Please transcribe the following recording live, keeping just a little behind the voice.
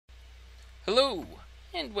Hello,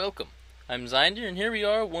 and welcome. I'm Zeinder, and here we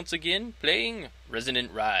are once again playing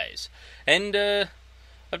Resonant Rise. And,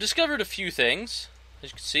 I've discovered a few things. As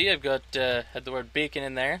you can see, I've got, had the word bacon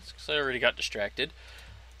in there, because I already got distracted.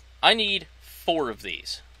 I need 4 of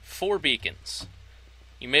these. 4 beacons.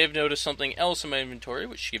 You may have noticed something else in my inventory,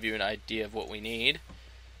 which should give you an idea of what we need.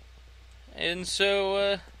 And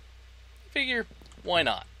so, figure, why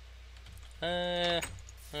not? I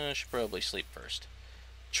should probably sleep first.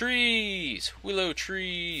 Trees! Willow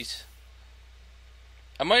trees!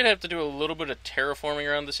 I might have to do a little bit of terraforming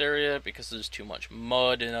around this area because there's too much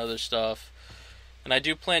mud and other stuff. And I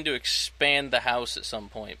do plan to expand the house at some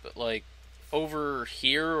point, but like over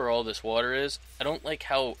here where all this water is, I don't like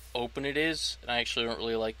how open it is, and I actually don't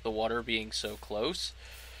really like the water being so close.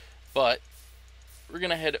 But we're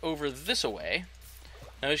gonna head over this way.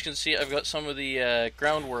 Now as you can see, I've got some of the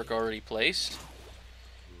groundwork already placed.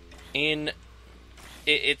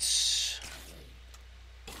 It's...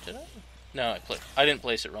 Did I? No, I didn't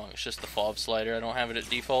place it wrong. It's just the fob slider. I don't have it at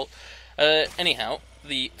default. Anyhow,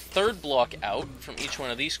 the third block out from each one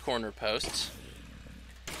of these corner posts,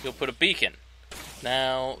 you'll put a beacon.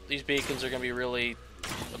 Now, these beacons are going to be really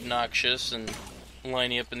obnoxious and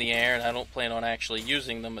lining up in the air, and I don't plan on actually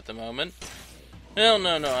using them at the moment. No,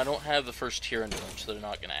 I don't have the first tier under them, so they're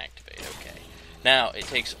not going to activate. Okay. Now, it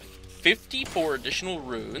takes 54 additional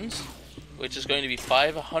runes, which is going to be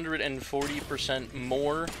 540%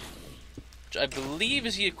 more, which I believe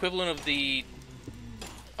is the equivalent of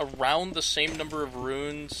around the same number of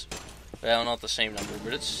runes. Well, not the same number,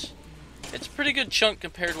 but it's a pretty good chunk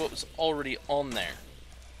compared to what was already on there.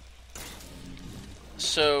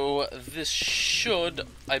 So this should,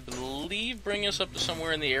 I believe, bring us up to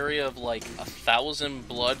somewhere in the area of like 1,000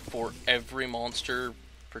 blood for every monster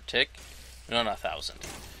per tick. No, not 1,000.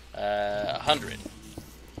 100.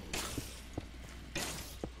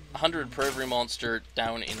 100 per every monster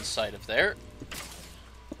down inside of there.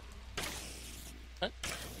 What?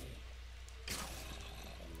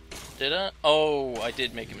 Did I? Oh, I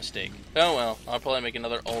did make a mistake. Oh well, I'll probably make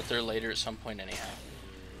another altar later at some point anyhow.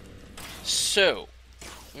 So,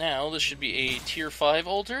 now this should be a tier 5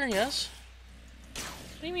 altar, yes?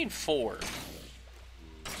 What do you mean 4?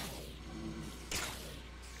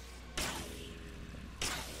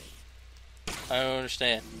 I don't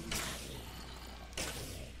understand.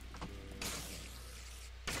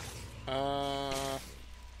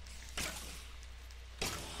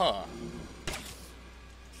 Huh.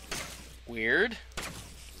 Weird.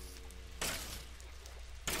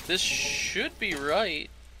 This should be right.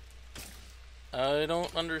 I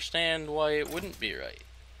don't understand why it wouldn't be right.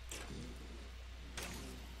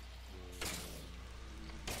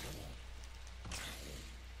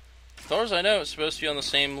 As far as I know, it's supposed to be on the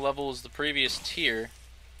same level as the previous tier.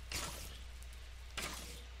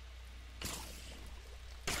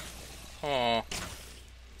 Huh.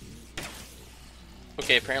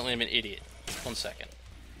 Okay, apparently I'm an idiot. 1 second.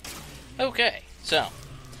 Okay, so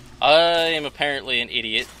I am apparently an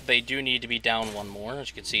idiot. They do need to be down 1 more. As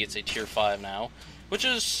you can see, it's a tier 5 now, which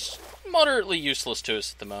is moderately useless to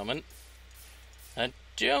us at the moment. I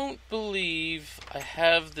don't believe I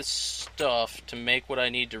have the stuff to make what I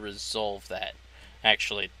need to resolve that.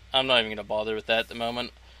 Actually, I'm not even going to bother with that at the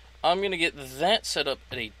moment. I'm going to get that set up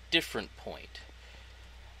at a different point.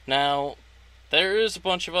 Now, there is a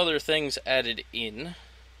bunch of other things added in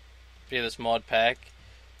via this mod pack,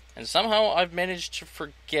 and somehow I've managed to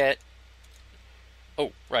forget...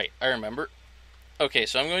 Oh, right, I remember. Okay,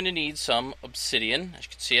 so I'm going to need some obsidian. As you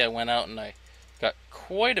can see, I went out and I got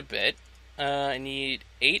quite a bit. I need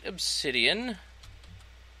 8 obsidian.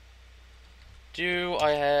 Do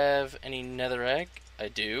I have any netherrack? I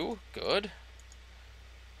do. Good.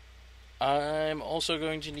 I'm also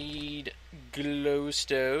going to need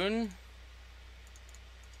glowstone.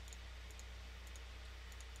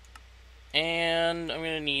 And I'm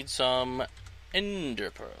going to need some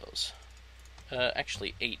ender pearls.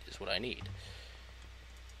 Actually, 8 is what I need.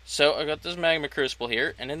 So, I've got this magma crucible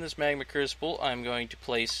here, and in this magma crucible, I'm going to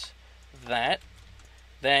place that.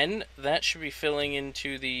 Then, that should be filling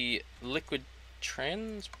into the liquid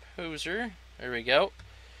transposer. There we go.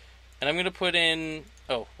 And I'm going to put in...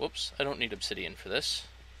 Oh, whoops, I don't need obsidian for this.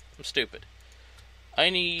 I'm stupid. I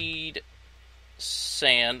need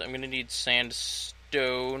sand. I'm going to need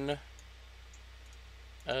sandstone.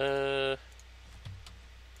 Oh,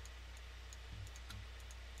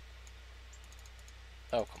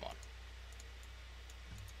 come on.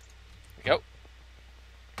 There we go.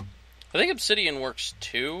 I think obsidian works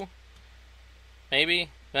too. Maybe?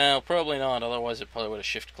 Well, probably not, otherwise it probably would have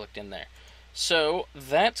shift-clicked in there. So,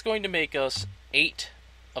 that's going to make us 8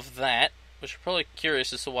 of that. which you're probably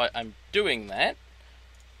curious as to why I'm doing that.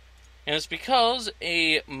 And it's because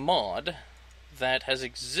a mod that has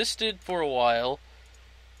existed for a while,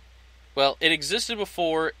 well, it existed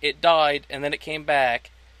before, it died, and then it came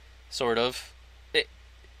back, sort of.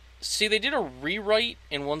 See, they did a rewrite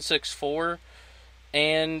in 1.6.4,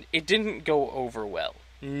 and it didn't go over well.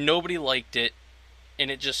 Nobody liked it,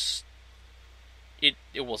 and it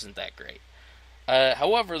wasn't that great.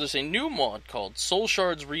 However, there's a new mod called Soul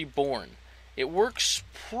Shards Reborn. It works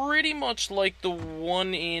pretty much like the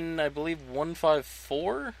one in, I believe,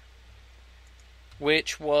 1.5.4,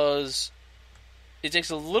 which was... It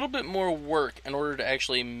takes a little bit more work in order to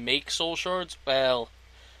actually make soul shards. Well,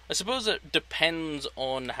 I suppose it depends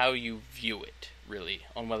on how you view it, really,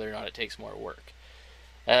 on whether or not it takes more work.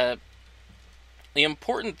 The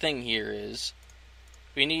important thing here is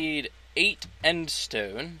we need 8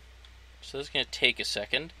 endstone, so that's going to take a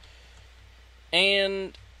second.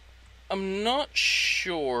 And I'm not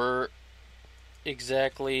sure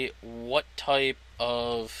exactly what type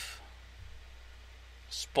of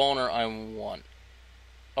spawner I want.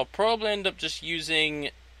 I'll probably end up just using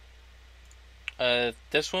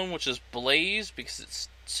this one, which is Blaze, because it's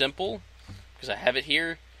simple, because I have it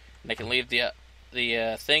here, and I can leave the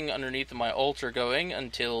thing underneath my altar going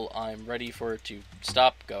until I'm ready for it to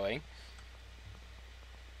stop going.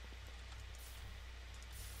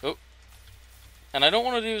 Oh, and I don't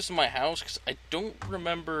want to do this in my house, because I don't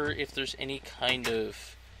remember if there's any kind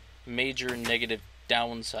of major negative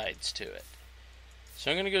downsides to it. So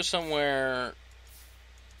I'm going to go somewhere...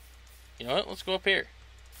 You know what? Let's go up here.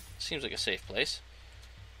 Seems like a safe place.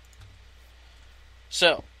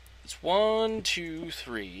 So, it's 1, 2,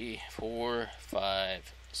 3, 4,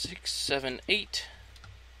 5, 6, 7, 8.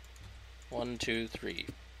 1, 2, 3.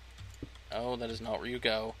 Oh, that is not where you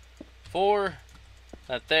go. 4.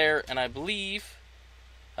 That there, and I believe...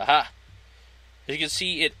 Aha! As you can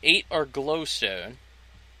see, it ate our glowstone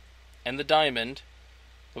and the diamond,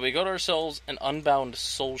 but we got ourselves an unbound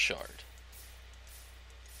soul shard.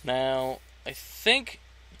 Now, I think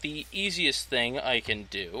the easiest thing I can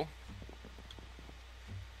do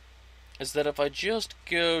is that if I just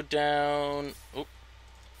go down... Oh,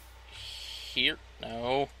 here.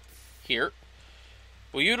 No. Here.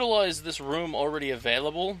 We'll utilize this room already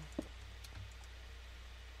available.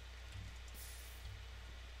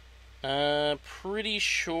 Pretty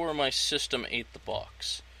sure my system ate the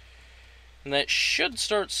box. And that should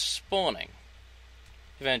start spawning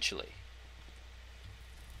eventually.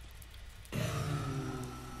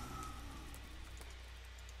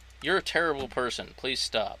 You're a terrible person. Please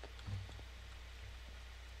stop.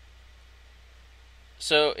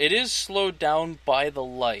 So, it is slowed down by the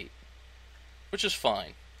light, which is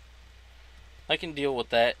fine. I can deal with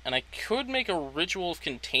that, and I could make a ritual of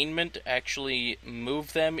containment to actually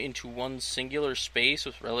move them into one singular space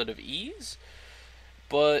with relative ease,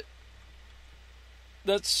 but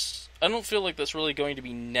I don't feel like that's really going to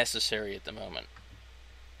be necessary at the moment.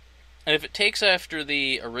 And if it takes after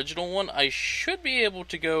the original one, I should be able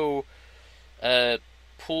to go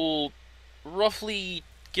pull roughly,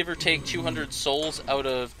 give or take, 200 souls out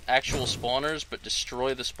of actual spawners, but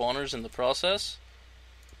destroy the spawners in the process.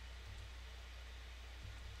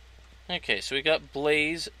 Okay, so we got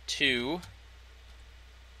Blaze 2.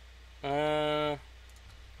 I'm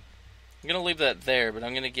going to leave that there, but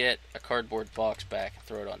I'm going to get a cardboard box back and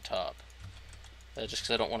throw it on top. Just because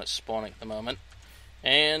I don't want it spawning at the moment.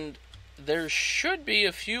 And there should be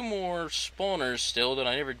a few more spawners still that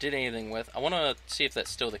I never did anything with. I want to see if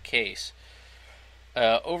that's still the case.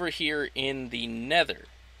 Over here in the Nether.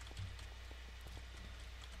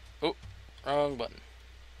 Oh, wrong button.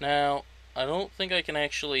 Now, I don't think I can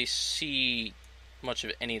actually see much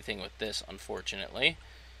of anything with this, unfortunately.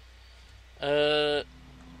 That's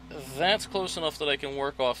close enough that I can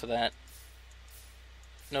work off of that.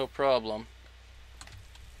 No problem.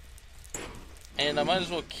 And I might as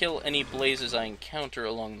well kill any blazes I encounter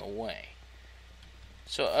along the way.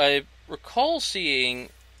 So I recall seeing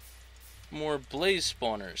more blaze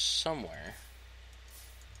spawners somewhere.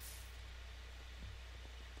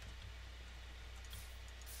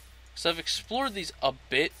 So I've explored these a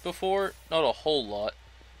bit before, not a whole lot.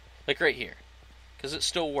 Like right here. Does it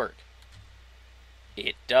still work?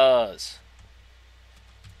 It does.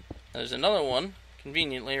 There's another one,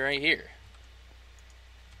 conveniently, right here.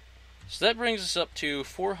 So that brings us up to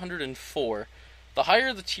 404. The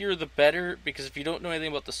higher the tier, the better, because if you don't know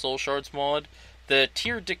anything about the Soul Shards mod, the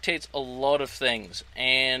tier dictates a lot of things.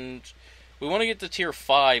 And we want to get to tier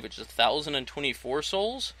 5, which is 1,024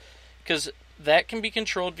 souls, because that can be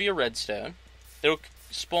controlled via redstone. It'll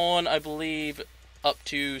spawn, I believe, up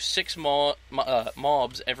to 6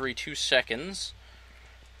 mobs every 2 seconds,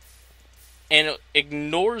 and it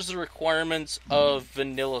ignores the requirements of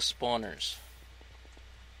vanilla spawners.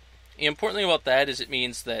 The important thing about that is it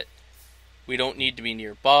means that we don't need to be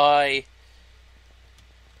nearby,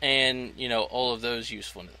 and, all of those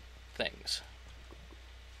useful things.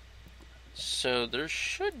 So there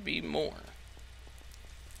should be more.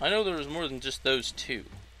 I know there was more than just those two.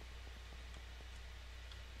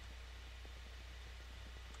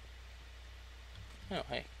 Oh,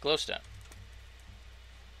 hey, glowstone.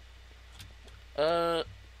 That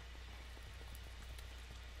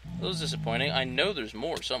was disappointing. I know there's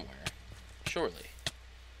more somewhere. Surely.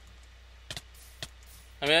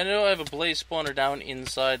 I mean, I know I have a blaze spawner down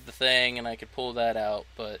inside the thing, and I could pull that out,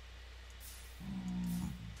 but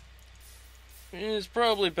it's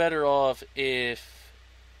probably better off if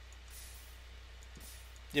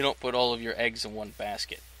you don't put all of your eggs in one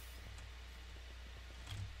basket.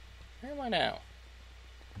 Where am I now?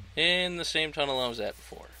 In the same tunnel I was at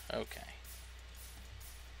before. Okay.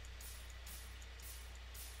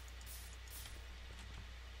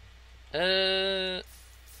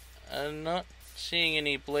 I'm not seeing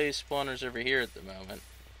any blaze spawners over here at the moment.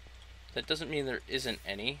 That doesn't mean there isn't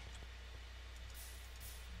any.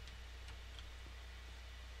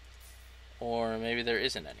 Or maybe there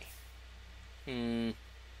isn't any.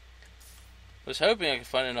 Was hoping I could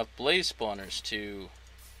find enough blaze spawners to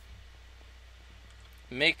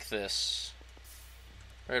make this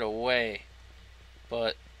right away.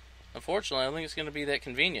 But unfortunately, I don't think it's going to be that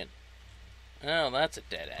convenient. Oh, that's a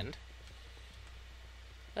dead end.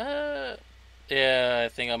 Yeah, I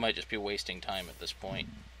think I might just be wasting time at this point.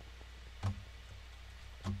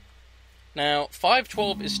 Now,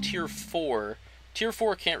 512 is tier 4. Tier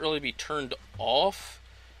 4 can't really be turned off,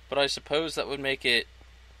 but I suppose that would make it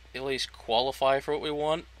at least qualify for what we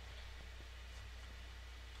want.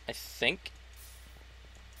 I think.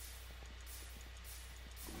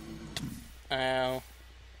 Ow.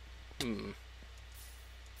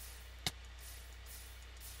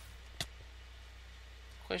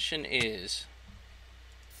 Question is,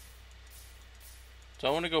 do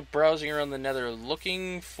I want to go browsing around the nether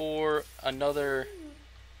looking for another...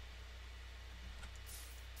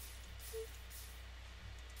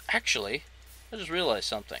 Actually, I just realized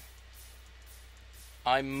something.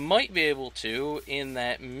 I might be able to in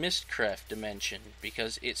that Mistcraft dimension,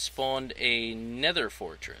 because it spawned a nether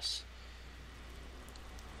fortress.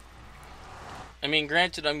 I mean,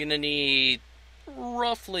 granted, I'm going to need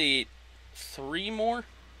roughly 3 more.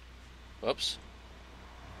 Whoops.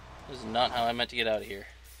 This is not how I meant to get out of here.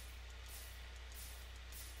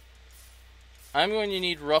 I'm going to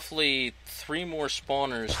need roughly 3 more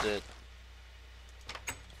spawners to...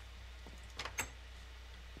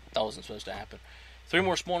 That wasn't supposed to happen. 3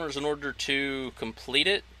 more spawners in order to complete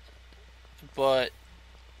it. But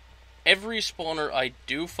every spawner I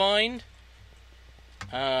do find...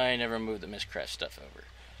 I never moved the Mistcraft stuff over.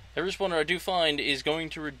 Every spawner I do find is going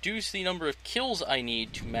to reduce the number of kills I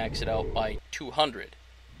need to max it out by 200.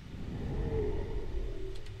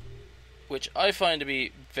 Which I find to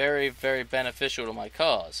be very, very beneficial to my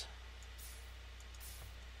cause.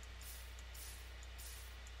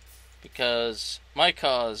 Because my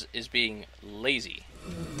cause is being lazy.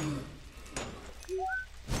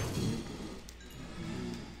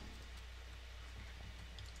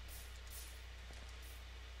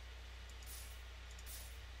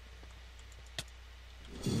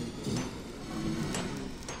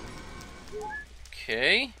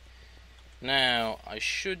 Okay, now I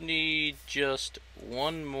should need just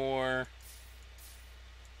one more.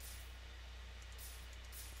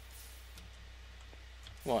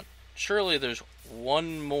 Surely there's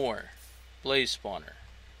one more blaze spawner.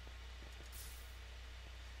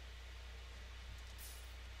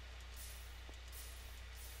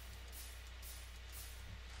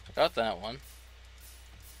 Got that one.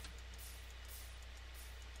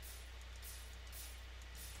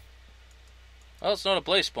 Well, it's not a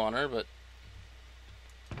blaze spawner, but...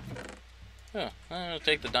 Oh, I'm gonna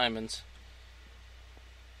take the diamonds.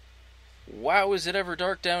 Wow, is it ever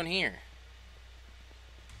dark down here?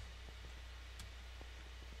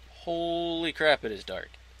 Holy crap, it is dark.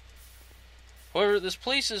 However, this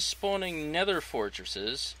place is spawning nether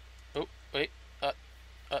fortresses. Oh, wait.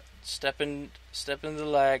 Step into the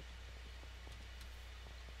lag.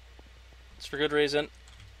 It's for good reason.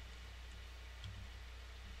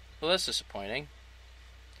 Well, that's disappointing.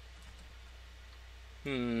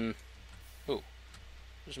 Ooh.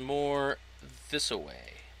 There's more this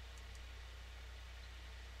away.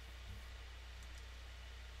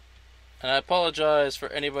 And I apologize for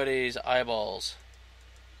anybody's eyeballs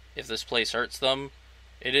if this place hurts them,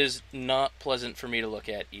 it is not pleasant for me to look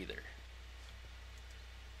at either.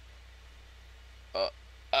 Uh,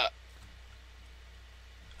 uh.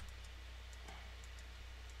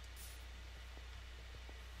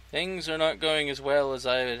 Things are not going as well as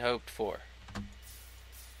I had hoped for.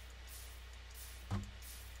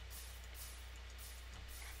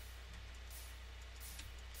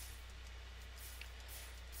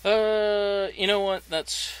 You know what?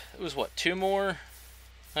 It was what, 2 more?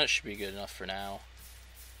 That should be good enough for now.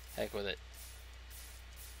 Heck with it.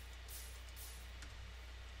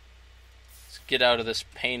 Let's get out of this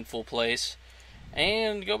painful place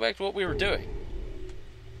and go back to what we were doing.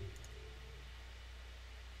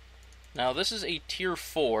 Now, this is a tier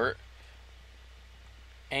 4,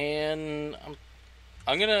 and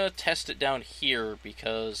I'm gonna test it down here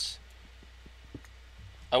because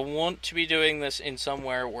I want to be doing this in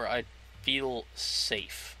somewhere where I feel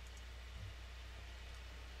safe.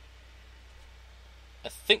 I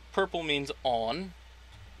think purple means on.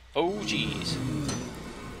 Oh, jeez.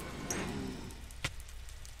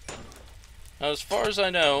 Now, as far as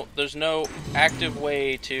I know, there's no active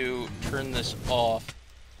way to turn this off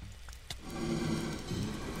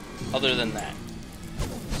other than that.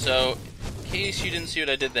 So, in case you didn't see what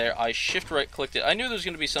I did there, I shift right clicked it. I knew there was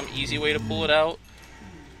going to be some easy way to pull it out.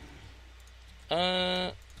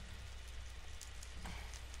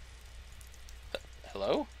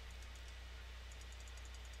 Hello?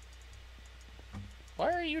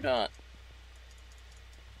 Why are you not?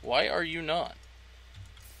 Why are you not?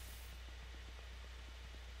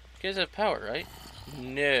 You guys have power, right?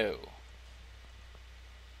 No.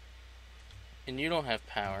 And you don't have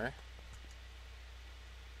power.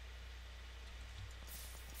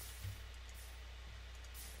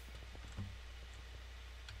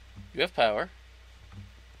 You have power.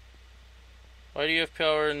 Why do you have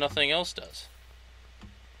power and nothing else does?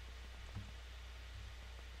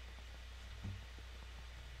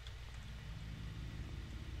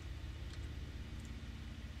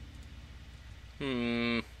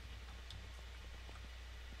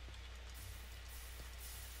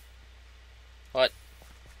 What?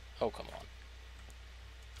 Oh, come on.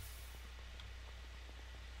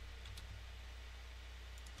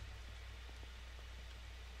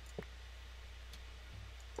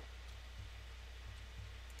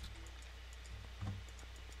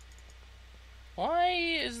 Why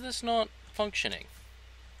is this not functioning?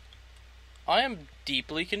 I am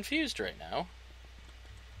deeply confused right now.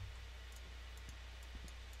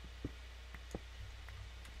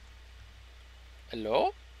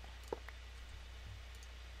 Hello?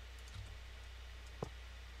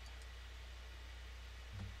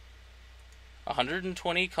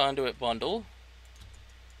 $120 conduit bundle.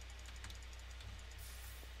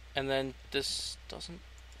 And then this doesn't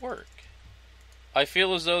work. I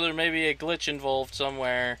feel as though there may be a glitch involved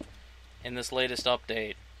somewhere in this latest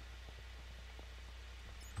update.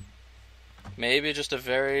 Maybe just a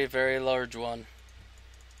very, very large one.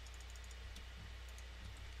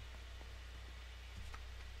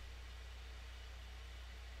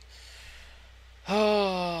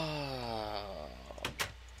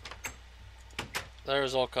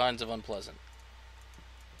 There's all kinds of unpleasant.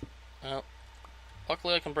 Well,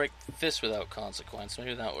 luckily I can break this without consequence.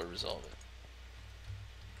 Maybe that would resolve it.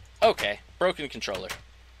 Okay, broken controller.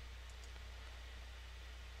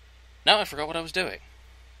 Now I forgot what I was doing.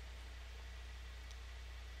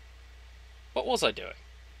 What was I doing?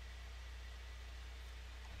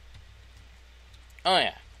 Oh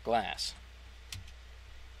yeah, glass.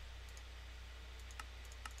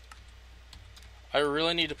 I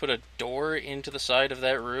really need to put a door into the side of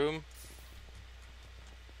that room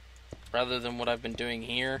rather than what I've been doing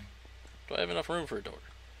here. Do I have enough room for a door?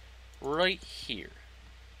 Right here.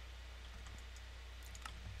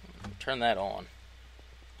 Turn that on.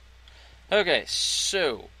 Okay,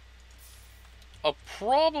 so I'll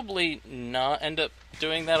probably not end up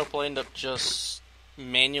doing that. I'll probably end up just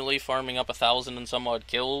manually farming up 1,000 and some odd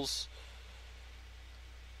kills.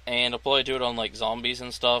 And I'll probably do it on like zombies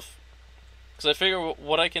and stuff. Because I figure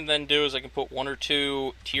what I can then do is I can put 1 or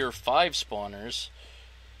 2 tier 5 spawners,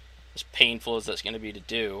 as painful as that's going to be to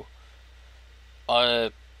do,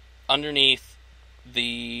 underneath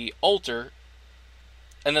the altar,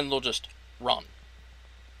 and then they'll just run.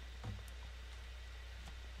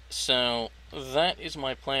 So that is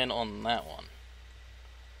my plan on that one.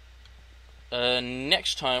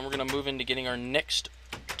 Next time we're going to move into getting our next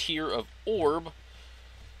tier of orb,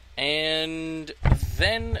 and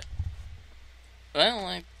then, well,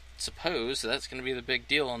 I suppose that's going to be the big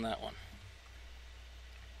deal on that one.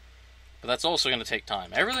 But that's also going to take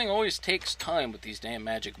time. Everything always takes time with these damn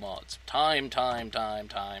magic mods. Time, time, time,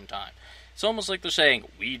 time, time. It's almost like they're saying,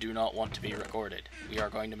 we do not want to be recorded. We are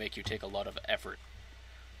going to make you take a lot of effort.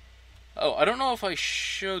 Oh, I don't know if I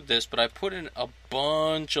showed this, but I put in a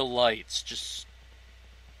bunch of lights.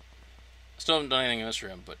 Still haven't done anything in this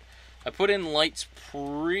room, but I put in lights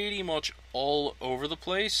pretty much all over the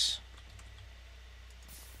place.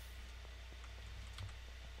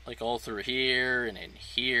 Like all through here, and in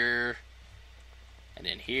here, and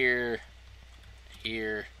in here,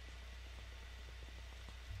 here.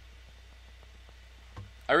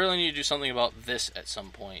 I really need to do something about this at some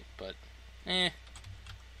point, but And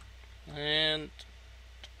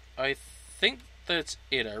I think that's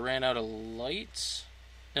it. I ran out of lights.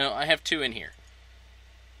 No, I have 2 in here.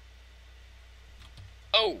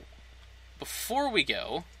 Oh! Before we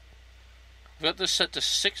go, I've got this set to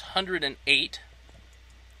 608.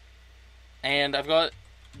 And I've got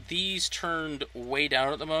these turned way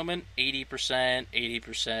down at the moment. 80%,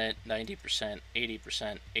 80%, 90%,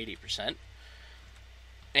 80%, 80%.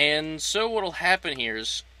 And so what'll happen here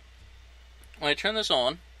is, when I turn this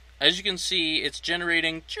on, as you can see, it's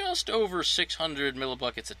generating just over 600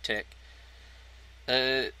 millibuckets a tick.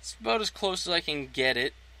 It's about as close as I can get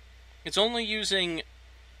it. It's only using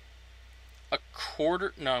a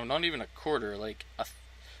quarter, no, not even a quarter, like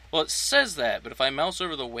well, it says that, but if I mouse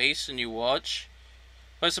over the waist and you watch,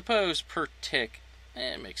 I suppose per tick,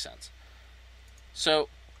 it makes sense. So,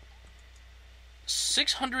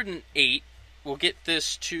 608 will get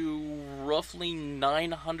this to roughly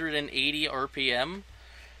 980 RPM.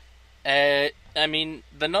 I mean,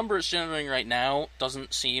 the number it's generating right now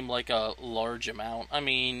doesn't seem like a large amount. I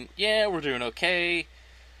mean, yeah, we're doing okay.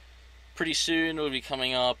 Pretty soon it'll be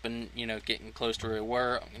coming up and, getting close to where we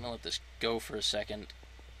were. I'm going to let this go for a second.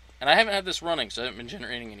 And I haven't had this running, so I haven't been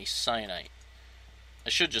generating any cyanite. I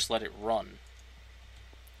should just let it run.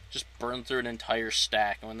 Just burn through an entire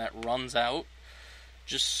stack, and when that runs out,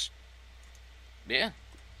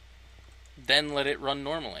 then let it run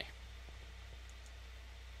normally.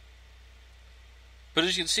 But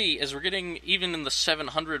as you can see, as we're getting even in the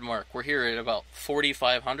 700 mark, we're here at about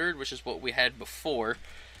 4,500, which is what we had before.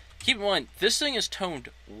 Keep in mind, this thing is toned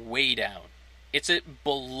way down. It's at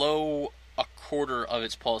below a quarter of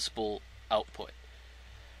its possible output.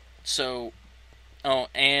 So,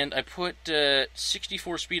 and I put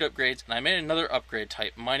 64 speed upgrades, and I made another upgrade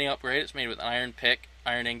type, mining upgrade. It's made with iron pick,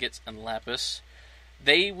 iron ingots, and lapis.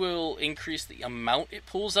 They will increase the amount it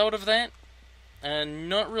pulls out of that. And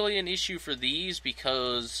not really an issue for these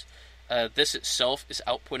because this itself is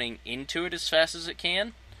outputting into it as fast as it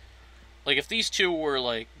can. Like, if these two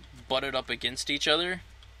were, butted up against each other,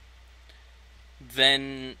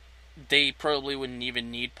 then they probably wouldn't even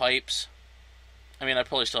need pipes. I mean, I'd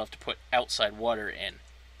probably still have to put outside water in.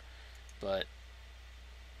 But,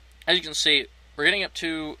 as you can see, we're getting up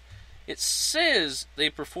to... It says they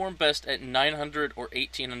perform best at 900 or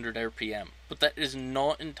 1800 RPM, but that is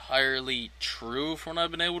not entirely true from what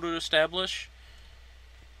I've been able to establish.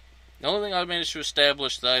 The only thing I've managed to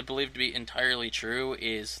establish that I believe to be entirely true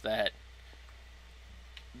is that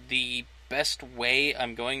the best way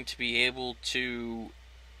I'm going to be able to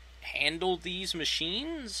handle these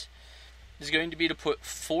machines is going to be to put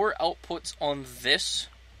 4 outputs on this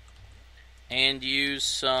and use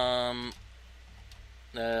some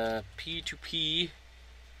P2P,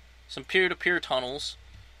 some peer-to-peer tunnels,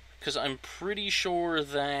 because I'm pretty sure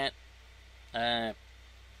that the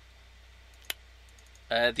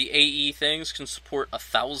AE things can support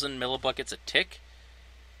 1,000 millibuckets a tick.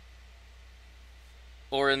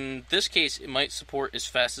 Or in this case, it might support as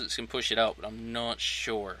fast as it can push it out, but I'm not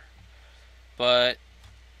sure. But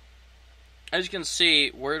as you can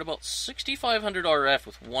see, we're at about 6,500 RF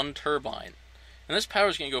with 1 turbine. And this power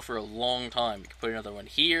is going to go for a long time. You can put another one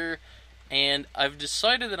here. And I've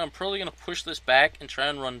decided that I'm probably going to push this back and try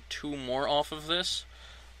and run 2 more off of this.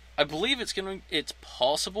 I believe it's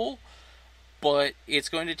possible, but it's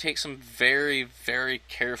going to take some very, very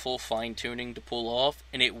careful fine-tuning to pull off,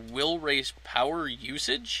 and it will raise power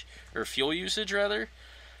usage, or fuel usage rather,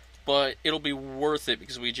 but it'll be worth it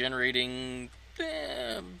because we're generating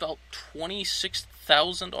about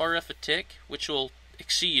 26,000 RF a tick, which will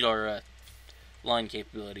exceed our line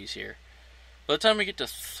capabilities here. By the time we get to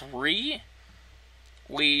 3,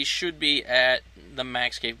 we should be at the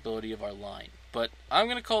max capability of our line. But I'm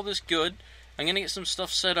going to call this good. I'm going to get some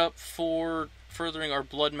stuff set up for furthering our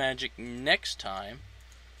blood magic next time.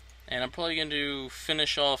 And I'm probably going to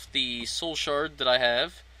finish off the soul shard that I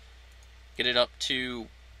have. Get it up to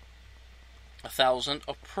 1,000.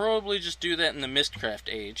 I'll probably just do that in the Mistcraft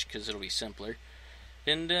age, because it'll be simpler.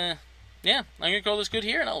 And yeah, I'm going to call this good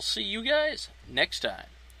here, and I'll see you guys next time.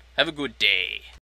 Have a good day.